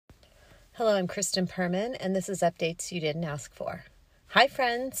Hello, I'm Kristen Perman, and this is Updates You Didn't Ask For. Hi,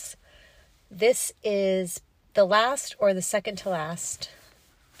 friends. This is the last or the second to last,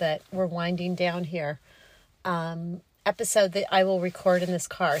 but we're winding down here, episode that I will record in this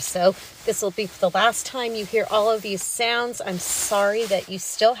car. So this will be the last time you hear all of these sounds. I'm sorry that you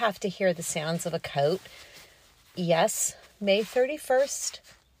still have to hear the sounds of a coat. Yes, May 31st,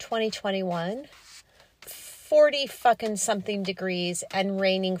 2021. 40 fucking something degrees and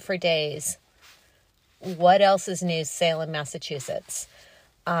raining for days. What else is new, Salem, Massachusetts?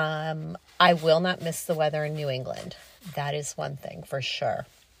 I will not miss the weather in New England. That is one thing for sure.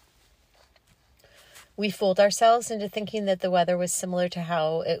 We fooled ourselves into thinking that the weather was similar to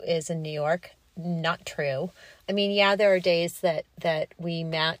how it is in New York. Not true. I mean, yeah, there are days that we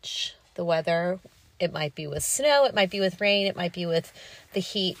match the weather. It might be with snow, it might be with rain, it might be with the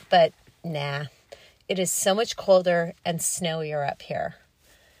heat, but nah. It is so much colder and snowier up here.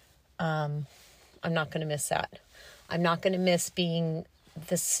 I'm not going to miss that. I'm not going to miss being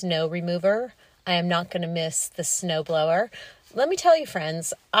the snow remover. I am not going to miss the snow blower. Let me tell you,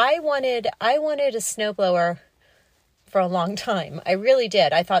 friends, I wanted a snowblower for a long time. I really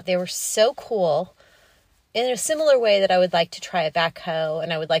did. I thought they were so cool. In a similar way that I would like to try a backhoe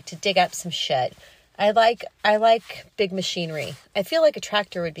and I would like to dig up some shit. I like big machinery. I feel like a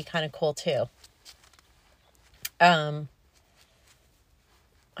tractor would be kind of cool too. I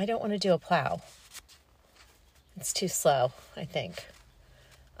don't want to do a plow. It's too slow, I think.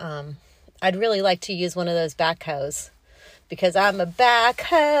 I'd really like to use one of those backhoes because I'm a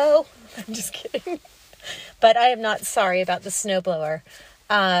backhoe. I'm just kidding. But I am not sorry about the snowblower.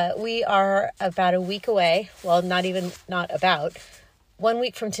 We are about a week away. Well, not about. 1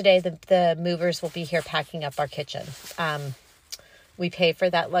 week from today, the movers will be here packing up our kitchen. We pay for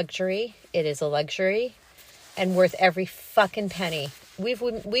that luxury. It is a luxury. And worth every fucking penny. We've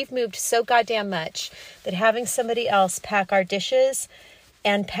moved so goddamn much that having somebody else pack our dishes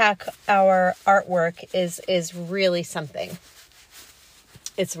and pack our artwork is really something.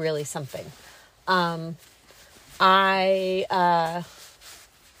 It's really something. What am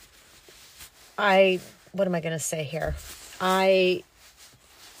I going to say here? I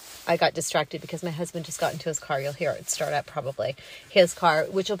got distracted because my husband just got into his car. You'll hear it start up probably. His car,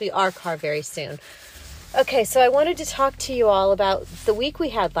 which will be our car very soon. Okay, so I wanted to talk to you all about the week we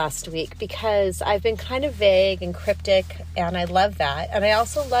had last week because I've been kind of vague and cryptic, and I love that. And I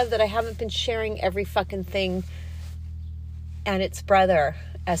also love that I haven't been sharing every fucking thing and its brother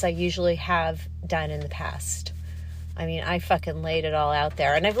as I usually have done in the past. I mean, I fucking laid it all out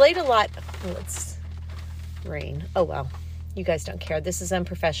there. And I've laid a lot... Oh, it's rain. Oh, well. You guys don't care. This is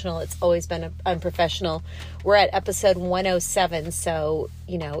unprofessional. It's always been unprofessional. We're at episode 107. So,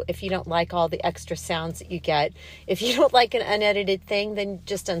 if you don't like all the extra sounds that you get, if you don't like an unedited thing, then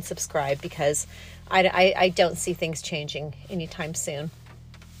just unsubscribe because I don't see things changing anytime soon.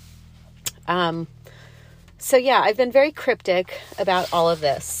 So yeah, I've been very cryptic about all of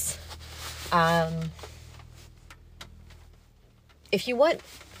this. If you want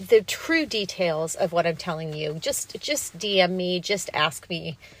the true details of what I'm telling you, just DM me, just ask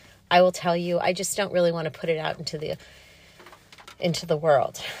me. I will tell you. I just don't really want to put it out into the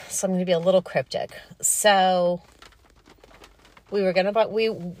world. So I'm going to be a little cryptic. So we were going to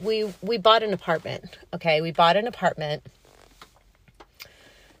we bought an apartment. Okay. We bought an apartment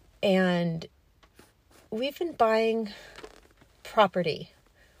and we've been buying property.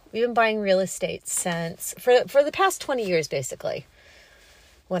 We've been buying real estate since for the past 20 years, basically.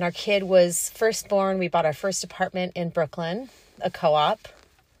 When our kid was first born, we bought our first apartment in Brooklyn, a co-op.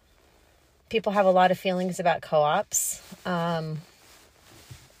 People have a lot of feelings about co-ops. I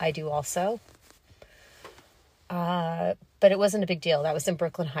do also. But it wasn't a big deal. That was in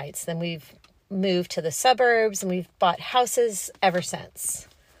Brooklyn Heights. Then we've moved to the suburbs and we've bought houses ever since.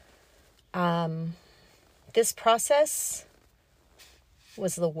 This process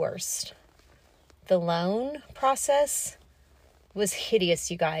was the worst. The loan process was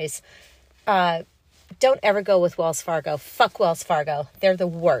hideous, you guys. Don't ever go with Wells Fargo. Fuck Wells Fargo. They're the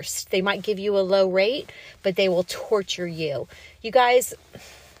worst. They might give you a low rate, but they will torture you. You guys,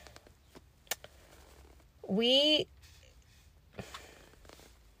 they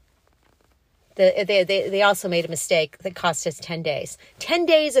also made a mistake that cost us 10 days. 10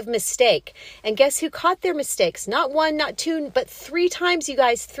 days of mistake. And guess who caught their mistakes? Not one, not two, but 3 times, you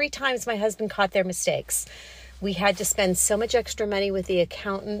guys. 3 times my husband caught their mistakes. We had to spend so much extra money with the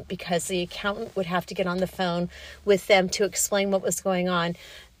accountant because the accountant would have to get on the phone with them to explain what was going on.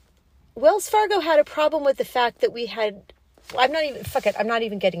 Wells Fargo had a problem with the fact that we had... I'm not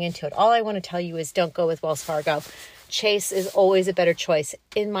even getting into it. All I want to tell you is don't go with Wells Fargo. Chase is always a better choice,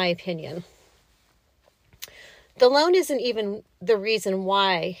 in my opinion. The loan isn't even the reason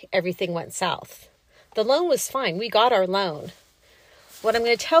why everything went south. The loan was fine. We got our loan. What I'm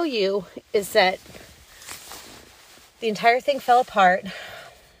going to tell you is that the entire thing fell apart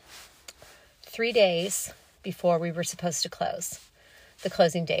 3 days before we were supposed to close. The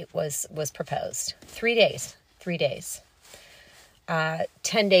closing date was proposed. 3 days. 3 days. 10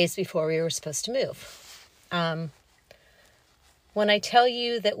 days before we were supposed to move. When I tell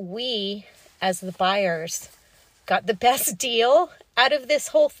you that we, as the buyers, got the best deal out of this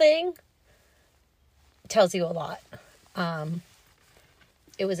whole thing, it tells you a lot.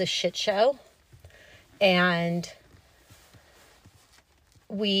 It was a shit show, and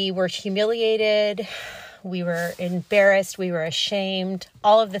we were humiliated, we were embarrassed, we were ashamed,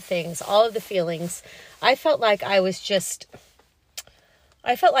 all of the things, all of the feelings. I felt like I was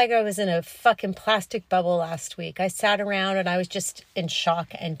in a fucking plastic bubble last week. I sat around and I was just in shock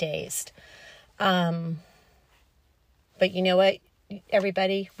and dazed. But you know what,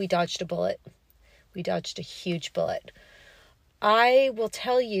 everybody? We dodged a bullet. We dodged a huge bullet. I will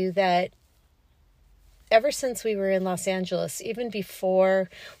tell you that ever since we were in Los Angeles, even before,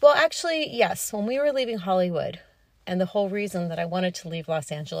 well, actually, yes, when we were leaving Hollywood, and the whole reason that I wanted to leave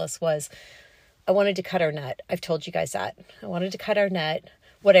Los Angeles was I wanted to cut our nut. I've told you guys that. I wanted to cut our nut.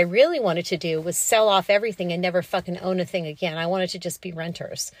 What I really wanted to do was sell off everything and never fucking own a thing again. I wanted to just be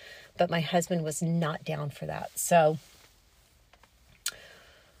renters. But my husband was not down for that. So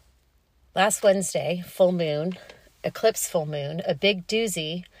last Wednesday, full moon, eclipse full moon, a big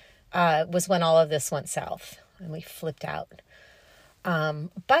doozy, was when all of this went south and we flipped out.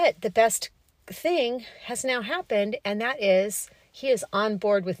 But the best thing has now happened, and that is he is on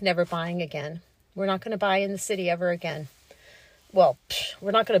board with never buying again. We're not going to buy in the city ever again. Well,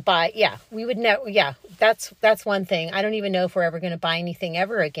 we're not going to buy. Yeah, we would never. Yeah, that's one thing. I don't even know if we're ever going to buy anything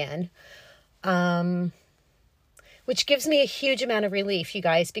ever again. Which gives me a huge amount of relief, you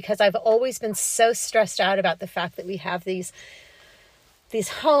guys, because I've always been so stressed out about the fact that we have these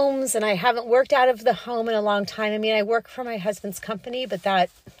homes, and I haven't worked out of the home in a long time. I mean, I work for my husband's company, but that,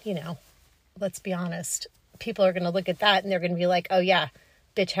 let's be honest, people are going to look at that and they're going to be like, oh yeah,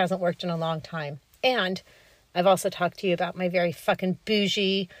 bitch hasn't worked in a long time. And I've also talked to you about my very fucking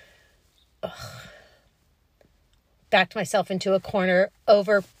bougie, backed myself into a corner,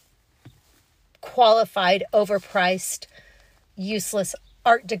 overqualified, overpriced, useless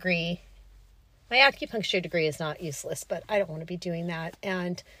art degree. My acupuncture degree is not useless, but I don't want to be doing that.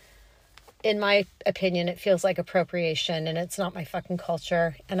 And in my opinion, it feels like appropriation, and it's not my fucking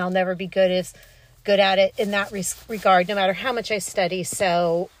culture. And I'll never be good at it in that regard, no matter how much I study.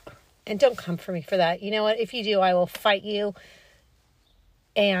 So, and don't come for me for that. You know what? If you do, I will fight you.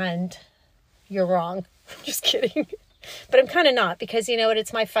 And you're wrong. Just kidding. But I'm kind of not, because you know what?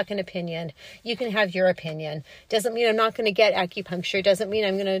 It's my fucking opinion. You can have your opinion. Doesn't mean I'm not going to get acupuncture. Doesn't mean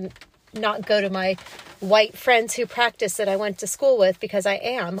I'm going to not go to my white friends who practice that I went to school with, because I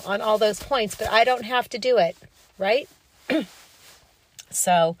am on all those points, but I don't have to do it. Right?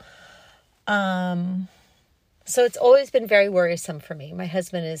 So it's always been very worrisome for me. My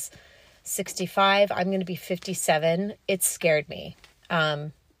husband is 65. I'm going to be 57. It scared me.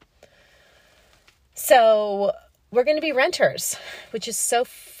 So we're going to be renters, which is so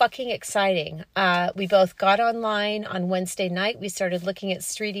fucking exciting. We both got online on Wednesday night. We started looking at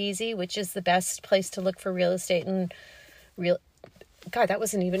Street Easy, which is the best place to look for real estate and God, that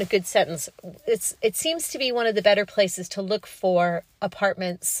wasn't even a good sentence. It seems to be one of the better places to look for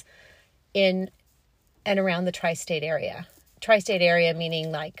apartments in and around the tri-state area. Tri-state area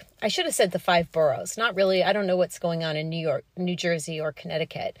meaning, like, I should have said the 5 boroughs. Not really. I don't know what's going on in New York, New Jersey, or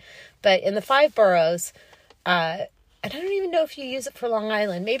Connecticut. But in the 5 boroughs, and I don't even know if you use it for Long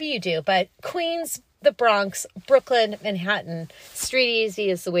Island. Maybe you do. But Queens, the Bronx, Brooklyn, Manhattan, Street Easy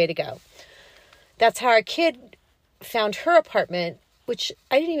is the way to go. That's how our kid found her apartment, which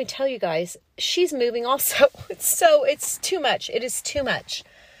I didn't even tell you guys. She's moving also. So it's too much. It is too much.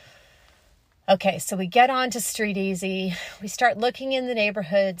 Okay, so we get on to Street Easy. We start looking in the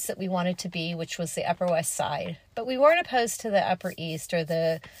neighborhoods that we wanted to be, which was the Upper West Side. But we weren't opposed to the Upper East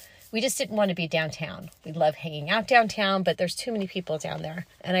we just didn't want to be downtown. We love hanging out downtown, but there's too many people down there,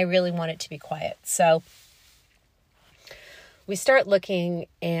 and I really want it to be quiet. So we start looking,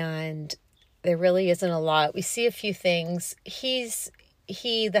 and there really isn't a lot. We see a few things.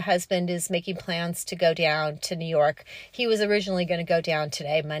 The husband, is making plans to go down to New York. He was originally going to go down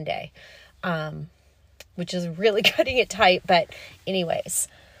today, Monday, which is really cutting it tight. But anyways,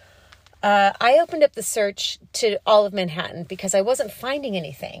 I opened up the search to all of Manhattan because I wasn't finding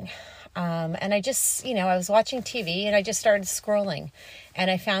anything. And I just, I was watching TV and I just started scrolling. And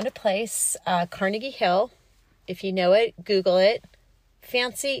I found a place, Carnegie Hill. If you know it, Google it.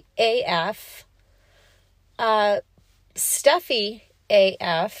 Fancy AF. Stuffy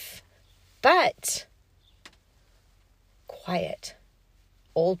AF. But quiet.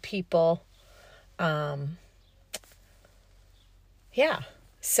 Old people. Yeah.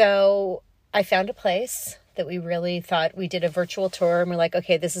 So I found a place that we really thought. We did a virtual tour and we're like,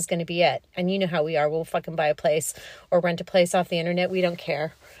 okay, this is going to be it. And you know how we are. We'll fucking buy a place or rent a place off the internet. We don't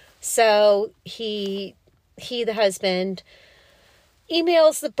care. So the husband,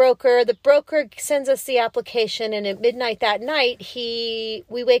 emails the broker. The broker sends us the application. And at midnight that night, we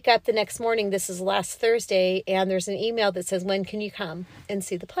wake up the next morning. This is last Thursday. And there's an email that says, when can you come and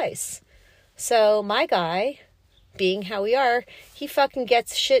see the place? So my guy, being how we are, he fucking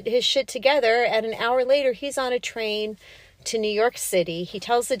gets his shit together, and an hour later he's on a train to New York City. He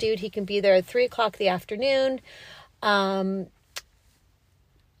tells the dude he can be there at 3:00 the afternoon.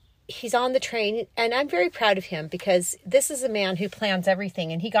 He's on the train, and I'm very proud of him because this is a man who plans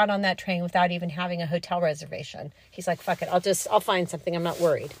everything, and he got on that train without even having a hotel reservation. He's like, fuck it, I'll find something, I'm not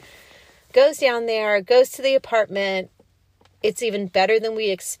worried. Goes down there, goes to the apartment. It's even better than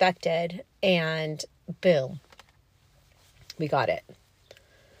we expected, and boom. We got it.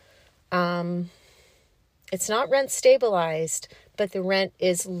 It's not rent stabilized, but the rent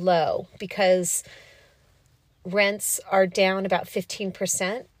is low because rents are down about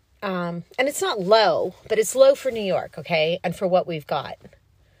 15%. And it's not low, but it's low for New York, okay? And for what we've got.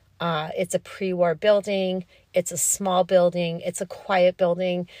 It's a pre-war building. It's a small building. It's a quiet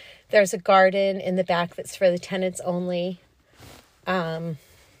building. There's a garden in the back that's for the tenants only.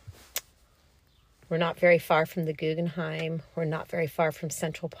 We're not very far from the Guggenheim. We're not very far from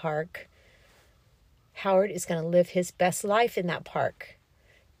Central Park. Howard is going to live his best life in that park.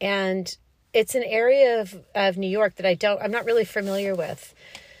 And it's an area of New York that I'm not really familiar with.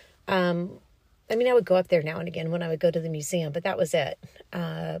 I would go up there now and again when I would go to the museum, but that was it.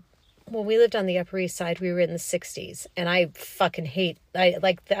 When we lived on the Upper East Side, we were in the 60s, and I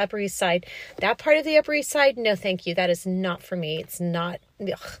like the Upper East Side. That part of the Upper East Side, no thank you. That is not for me. It's not.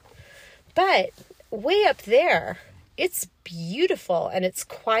 Ugh. But way up there, it's beautiful and it's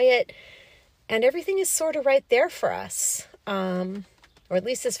quiet and everything is sort of right there for us. Or at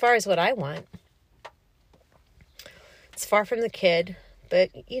least as far as what I want. It's far from the kid, but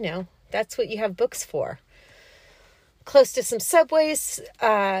that's what you have books for. Close to some subway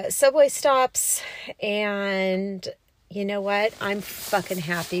stops, and you know what? I'm fucking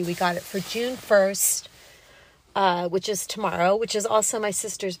happy. We got it for June 1st. Which is tomorrow, which is also my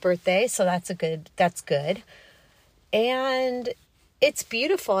sister's birthday. So that's good. And it's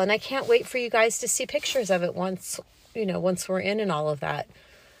beautiful. And I can't wait for you guys to see pictures of it once we're in and all of that.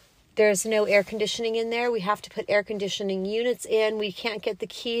 There's no air conditioning in there. We have to put air conditioning units in. We can't get the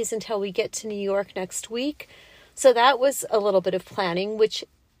keys until we get to New York next week. So that was a little bit of planning, which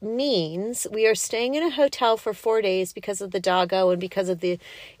means we are staying in a hotel for 4 days because of the doggo and because of the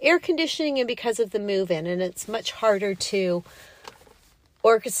air conditioning and because of the move-in. And it's much harder to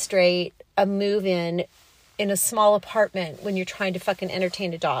orchestrate a move-in in a small apartment when you're trying to fucking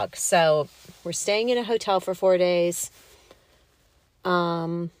entertain a dog. So we're staying in a hotel for 4 days.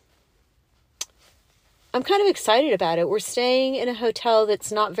 I'm kind of excited about it. We're staying in a hotel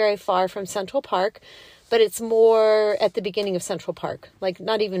that's not very far from Central Park, but it's more at the beginning of Central Park. Like,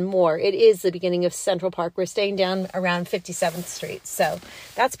 not even more. It is the beginning of Central Park. We're staying down around 57th Street. So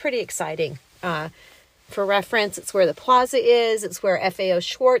that's pretty exciting. For reference, it's where the Plaza is. It's where FAO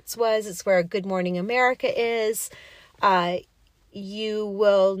Schwartz was. It's where Good Morning America is. You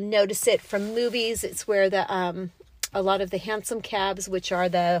will notice it from movies. It's where a lot of the hansom cabs, which are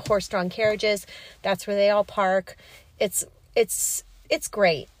the horse-drawn carriages, that's where they all park. It's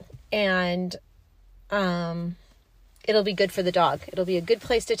great. And it'll be good for the dog. It'll be a good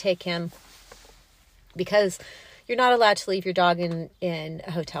place to take him because you're not allowed to leave your dog in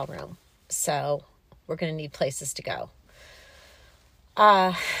a hotel room. So we're going to need places to go.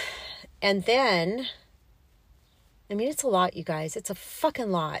 And then, it's a lot, you guys. It's a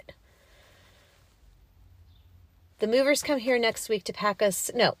fucking lot. The movers come here next week to pack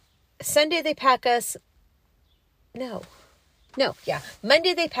us. No, Sunday they pack us.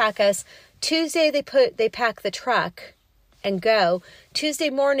 Monday they pack us. Tuesday they pack the truck and go.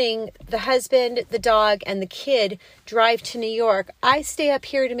 Tuesday morning, the husband, the dog, and the kid drive to New York. I stay up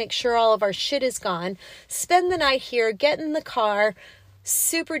here to make sure all of our shit is gone. Spend the night here, get in the car,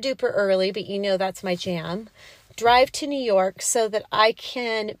 super duper early, but that's my jam. Drive to New York so that I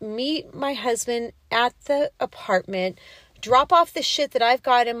can meet my husband at the apartment, drop off the shit that I've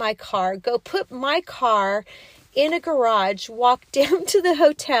got in my car, go put my car in a garage, walk down to the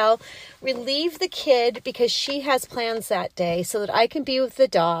hotel, relieve the kid because she has plans that day so that I can be with the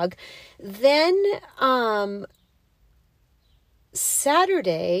dog. Then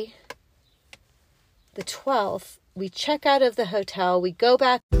Saturday, the 12th, we check out of the hotel, we go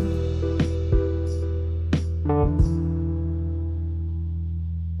back.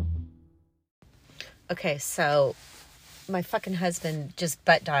 Okay, so my fucking husband just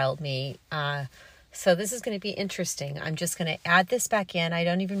butt dialed me. So this is going to be interesting. I'm just going to add this back in. I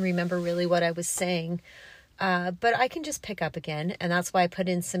don't even remember really what I was saying. But I can just pick up again. And that's why I put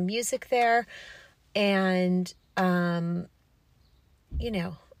in some music there. And, you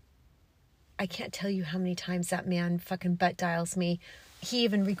know, I can't tell you how many times that man fucking butt dials me. He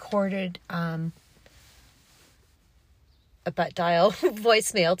even recorded a butt dial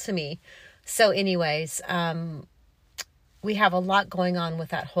voicemail to me. So anyways, we have a lot going on with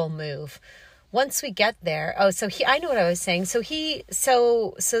that whole move. Once we get there, I know what I was saying. So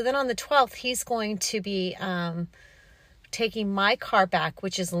then on the 12th, he's going to be taking my car back,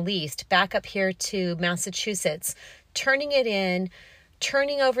 which is leased, back up here to Massachusetts, turning it in,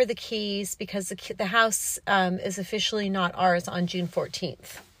 turning over the keys because the house is officially not ours on June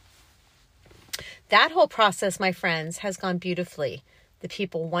 14th. That whole process, my friends, has gone beautifully. The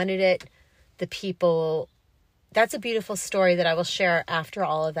people wanted it. That's a beautiful story that I will share after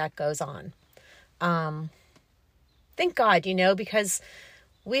all of that goes on. Thank God, because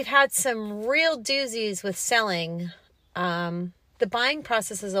we've had some real doozies with selling. The buying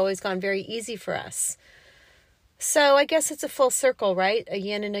process has always gone very easy for us. So I guess it's a full circle, right? A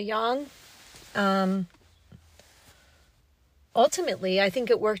yin and a yang. Ultimately, I think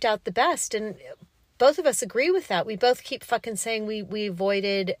it worked out the best. And both of us agree with that. We both keep fucking saying we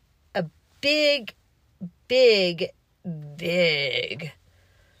avoided a big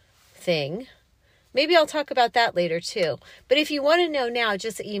thing. Maybe I'll talk about that later too. But if you want to know now,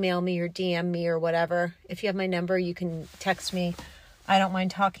 just email me or DM me or whatever. If you have my number, you can text me. I don't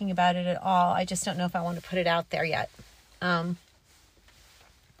mind talking about it at all. I just don't know if I want to put it out there yet. Another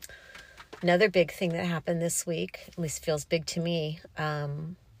big thing that happened this week, at least feels big to me,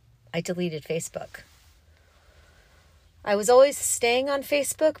 I deleted Facebook. I was always staying on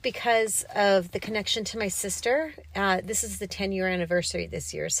Facebook because of the connection to my sister. This is the 10-year anniversary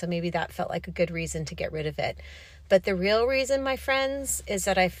this year, so maybe that felt like a good reason to get rid of it. But the real reason, my friends, is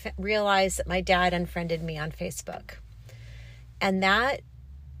that I realized that my dad unfriended me on Facebook. And that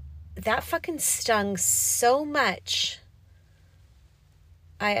fucking stung so much.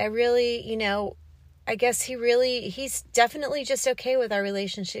 I really, I guess he's definitely just okay with our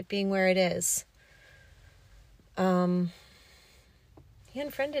relationship being where it is. He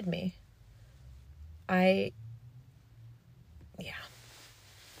unfriended me. Yeah.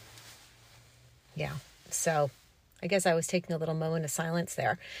 So I guess I was taking a little moment of silence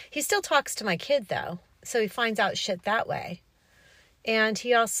there. He still talks to my kid though. So he finds out shit that way. And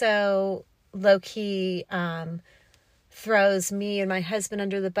he also low-key, throws me and my husband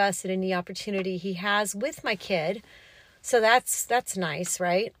under the bus at any opportunity he has with my kid. So that's nice,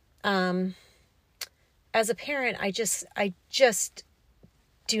 right? As a parent, I just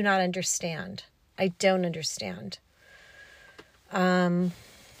do not understand. I don't understand. I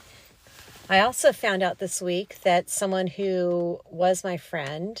also found out this week that someone who was my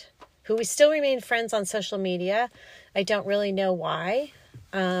friend, who we still remain friends on social media, I don't really know why.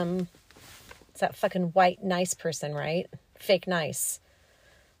 It's that fucking white nice person, right? Fake nice.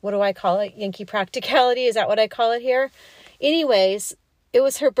 What do I call it? Yankee practicality? Is that what I call it here? Anyways, it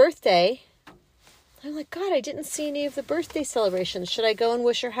was her birthday. I'm like, God, I didn't see any of the birthday celebrations. Should I go and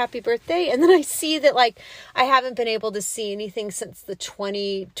wish her happy birthday? And then I see that, I haven't been able to see anything since the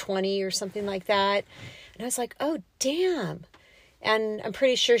 2020 or something like that. And I was like, oh, damn. And I'm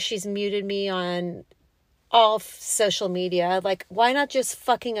pretty sure she's muted me on all social media. Why not just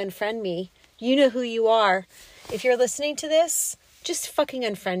fucking unfriend me? You know who you are. If you're listening to this, just fucking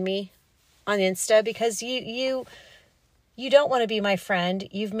unfriend me on Insta because you don't want to be my friend.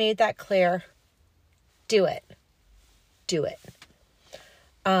 You've made that clear. Do it.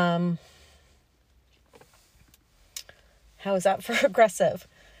 How is that for aggressive?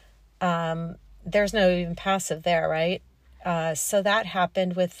 There's no even passive there, right? So that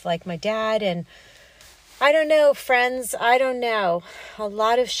happened with my dad, and I don't know, friends. I don't know. A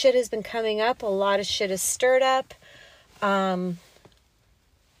lot of shit has been coming up. A lot of shit is stirred up. Thank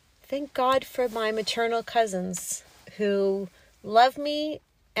God for my maternal cousins who love me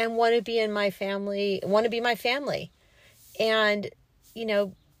and want to be in my family, want to be my family. And,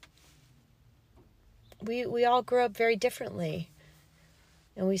 we all grew up very differently,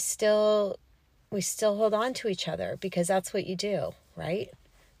 and we still hold on to each other because that's what you do, right?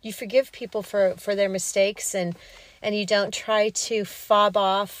 You forgive people for their mistakes, and you don't try to fob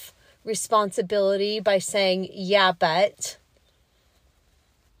off responsibility by saying, yeah, but.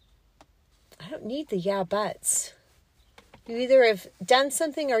 I don't need the yeah, buts. You either have done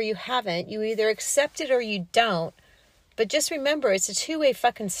something or you haven't. You either accept it or you don't. But just remember, it's a two-way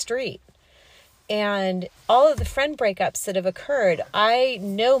fucking street. And all of the friend breakups that have occurred, I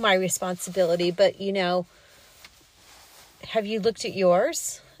know my responsibility, but, you know, have you looked at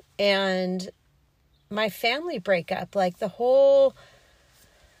yours? And my family breakup, like the whole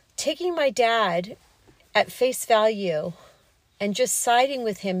taking my dad at face value and just siding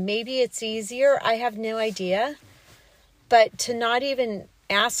with him. Maybe it's easier. I have no idea. But to not even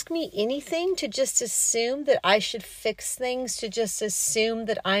ask me anything, to just assume that I should fix things, to just assume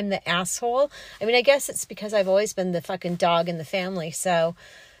that I'm the asshole. I mean, I guess it's because I've always been the fucking dog in the family. So,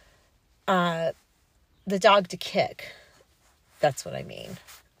 the dog to kick. That's what I mean.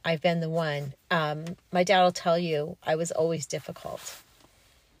 I've been the one. My dad will tell you I was always difficult.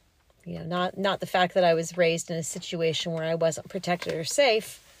 You know, not the fact that I was raised in a situation where I wasn't protected or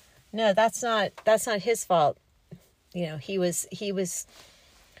safe. No, that's not his fault. You know, he was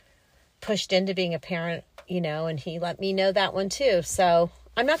pushed into being a parent, you know, and he let me know that one too. So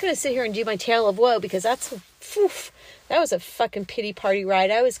I'm not going to sit here and do my tale of woe because that was a fucking pity party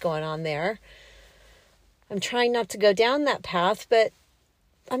ride I was going on there. I'm trying not to go down that path, but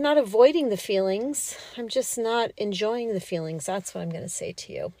I'm not avoiding the feelings. I'm just not enjoying the feelings. That's what I'm going to say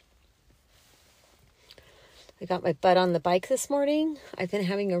to you. I got my butt on the bike this morning. I've been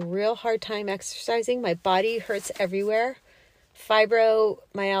having a real hard time exercising. My body hurts everywhere.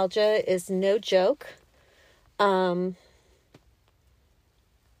 Fibromyalgia is no joke. And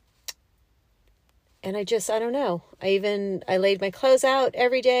I don't know. I laid my clothes out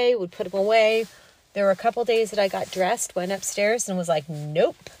every day, would put them away. There were a couple days that I got dressed, went upstairs and was like,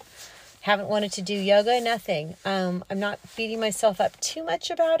 nope. Haven't wanted to do yoga, nothing. I'm not beating myself up too much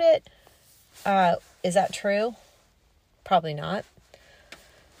about it. Is that true? Probably not.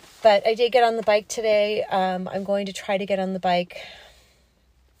 But I did get on the bike today. I'm going to try to get on the bike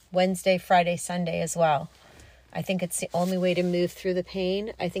Wednesday, Friday, Sunday as well. I think it's the only way to move through the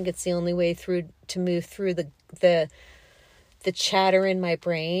pain. I think it's the only way to move through the chatter in my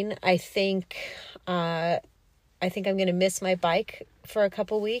brain. I think I'm going to miss my bike for a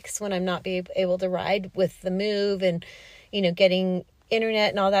couple weeks when I'm not able to ride with the move and, you know, getting internet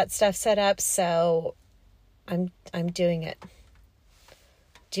and all that stuff set up. So I'm doing it.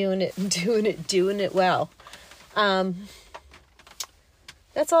 Doing it well.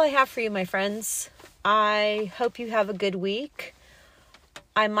 That's all I have for you, my friends. I hope you have a good week.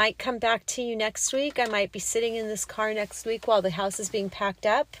 I might come back to you next week. I might be sitting in this car next week while the house is being packed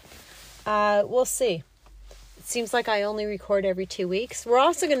up. We'll see. It seems like I only record every 2 weeks. We're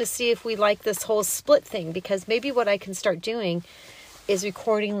also going to see if we like this whole split thing, because maybe what I can start doing is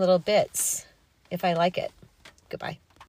recording little bits if I like it. Goodbye.